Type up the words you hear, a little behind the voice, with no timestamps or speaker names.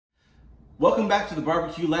Welcome back to the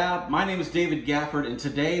Barbecue Lab. My name is David Gafford, and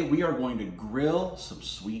today we are going to grill some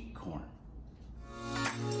sweet corn.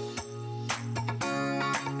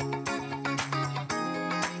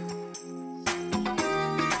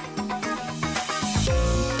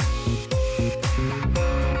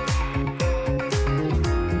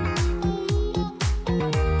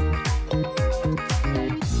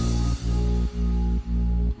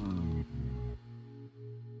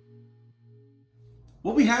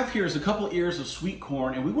 What we have here is a couple ears of sweet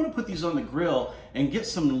corn, and we want to put these on the grill and get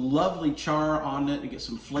some lovely char on it and get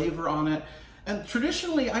some flavor on it. And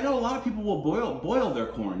traditionally, I know a lot of people will boil their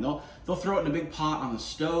corn. They'll throw it in a big pot on the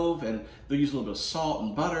stove, and they'll use a little bit of salt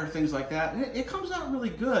and butter, things like that. And it comes out really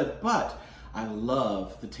good, but I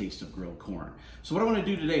love the taste of grilled corn. So what I want to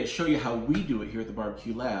do today is show you how we do it here at the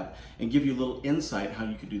Barbecue Lab and give you a little insight how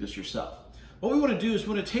you can do this yourself. What we want to do is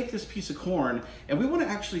we want to take this piece of corn and we want to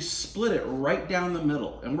actually split it right down the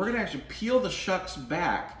middle. And we're going to actually peel the shucks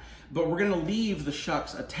back, but we're going to leave the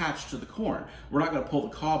shucks attached to the corn. We're not going to pull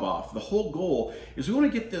the cob off. The whole goal is we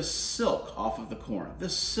want to get this silk off of the corn.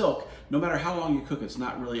 This silk, no matter how long you cook, it's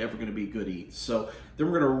not really ever going to be good eats. So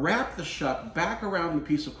then we're going to wrap the shuck back around the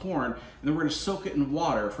piece of corn, and then we're going to soak it in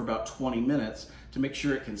water for about 20 minutes to make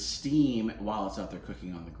sure it can steam while it's out there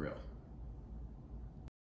cooking on the grill.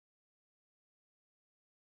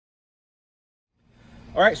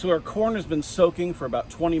 All right, so our corn has been soaking for about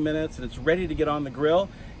 20 minutes and it's ready to get on the grill.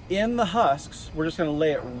 In the husks, we're just gonna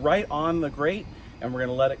lay it right on the grate and we're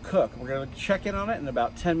gonna let it cook. We're gonna check in on it in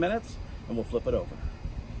about 10 minutes and we'll flip it over.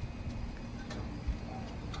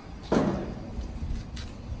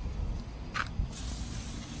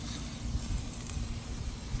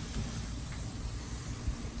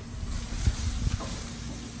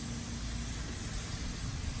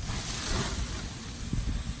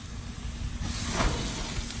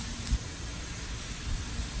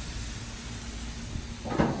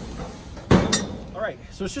 All right,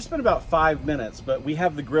 so it's just been about 5 minutes, but we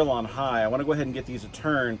have the grill on high. I want to go ahead and get these a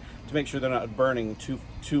turn to make sure they're not burning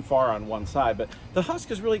too far on one side. But the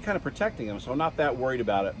husk is really kind of protecting them, so I'm not that worried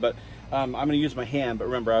about it. But I'm going to use my hand, but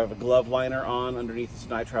remember I have a glove liner on underneath this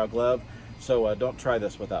nitrile glove, so don't try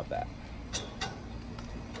this without that.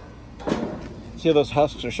 See how those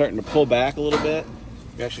husks are starting to pull back a little bit?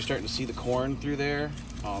 You're actually starting to see the corn through there.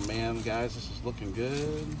 Oh man, guys, this is looking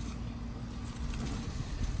good.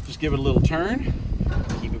 Just give it a little turn,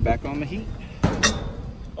 keep it back on the heat.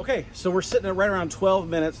 Okay, so we're sitting at right around 12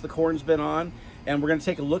 minutes, the corn's been on, and we're gonna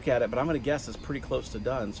take a look at it, but I'm gonna guess it's pretty close to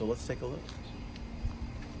done, so let's take a look.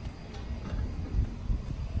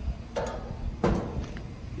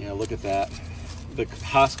 Yeah, look at that. The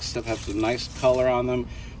husks have some nice color on them.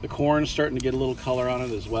 The corn's starting to get a little color on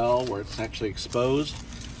it as well, where it's actually exposed.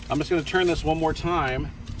 I'm just gonna turn this one more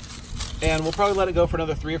time, and we'll probably let it go for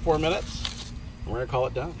another 3 or 4 minutes. We're gonna call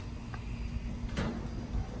it done.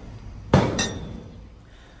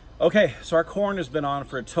 Okay, so our corn has been on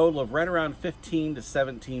for a total of right around 15 to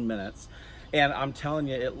 17 minutes. And I'm telling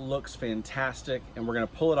you, it looks fantastic. And we're gonna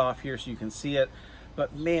pull it off here so you can see it.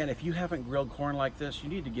 But man, if you haven't grilled corn like this, you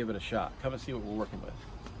need to give it a shot. Come and see what we're working with.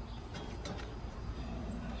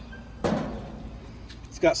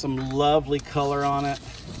 It's got some lovely color on it.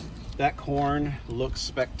 That corn looks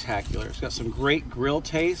spectacular. It's got some great grill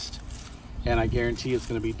taste. And I guarantee it's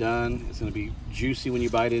going to be done. It's going to be juicy when you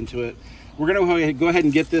bite into it. We're going to go ahead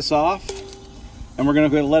and get this off, and we're going to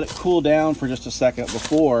go ahead and let it cool down for just a second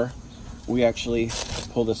before we actually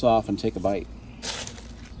pull this off and take a bite.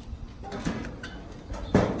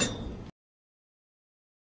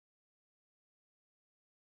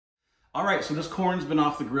 All right, so this corn's been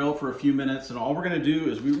off the grill for a few minutes, and all we're going to do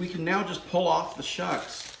is we can now just pull off the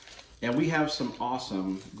shucks, and we have some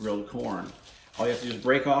awesome grilled corn. All you have to do is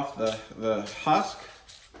break off the husk,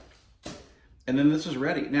 and then this is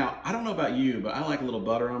ready. Now, I don't know about you, but I like a little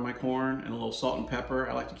butter on my corn and a little salt and pepper.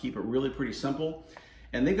 I like to keep it really pretty simple.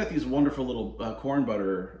 And they've got these wonderful little corn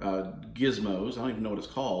butter gizmos. I don't even know what it's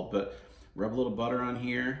called, but rub a little butter on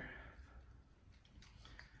here.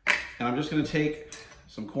 And I'm just gonna take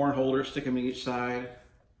some corn holders, stick them in each side.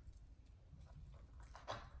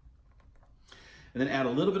 And then add a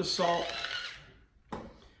little bit of salt,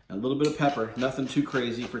 a little bit of pepper, nothing too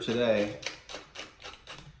crazy for today.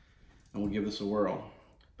 And we'll give this a whirl.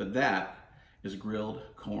 But that is grilled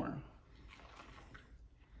corn.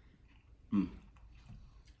 I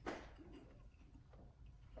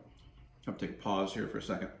have to take a pause here for a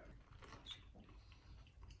second.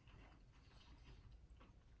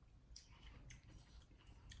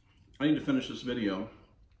 I need to finish this video,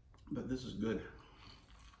 but this is good.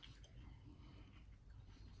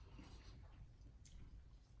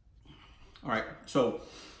 All right, so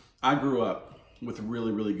I grew up with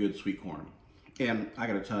really, really good sweet corn. And I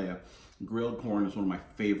gotta tell you, grilled corn is one of my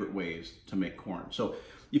favorite ways to make corn. So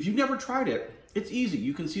if you've never tried it, it's easy.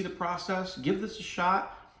 You can see the process, give this a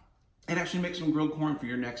shot, and actually make some grilled corn for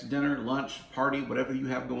your next dinner, lunch, party, whatever you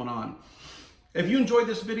have going on. If you enjoyed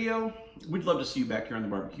this video, we'd love to see you back here on the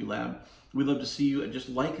Barbecue Lab. We'd love to see you. Just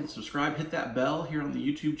like and subscribe, hit that bell here on the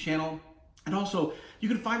YouTube channel. And also, you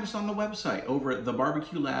can find us on the website over at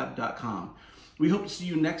thebarbecuelab.com. We hope to see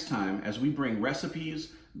you next time as we bring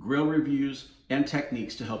recipes, grill reviews, and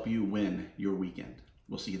techniques to help you win your weekend.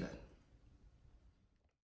 We'll see you then.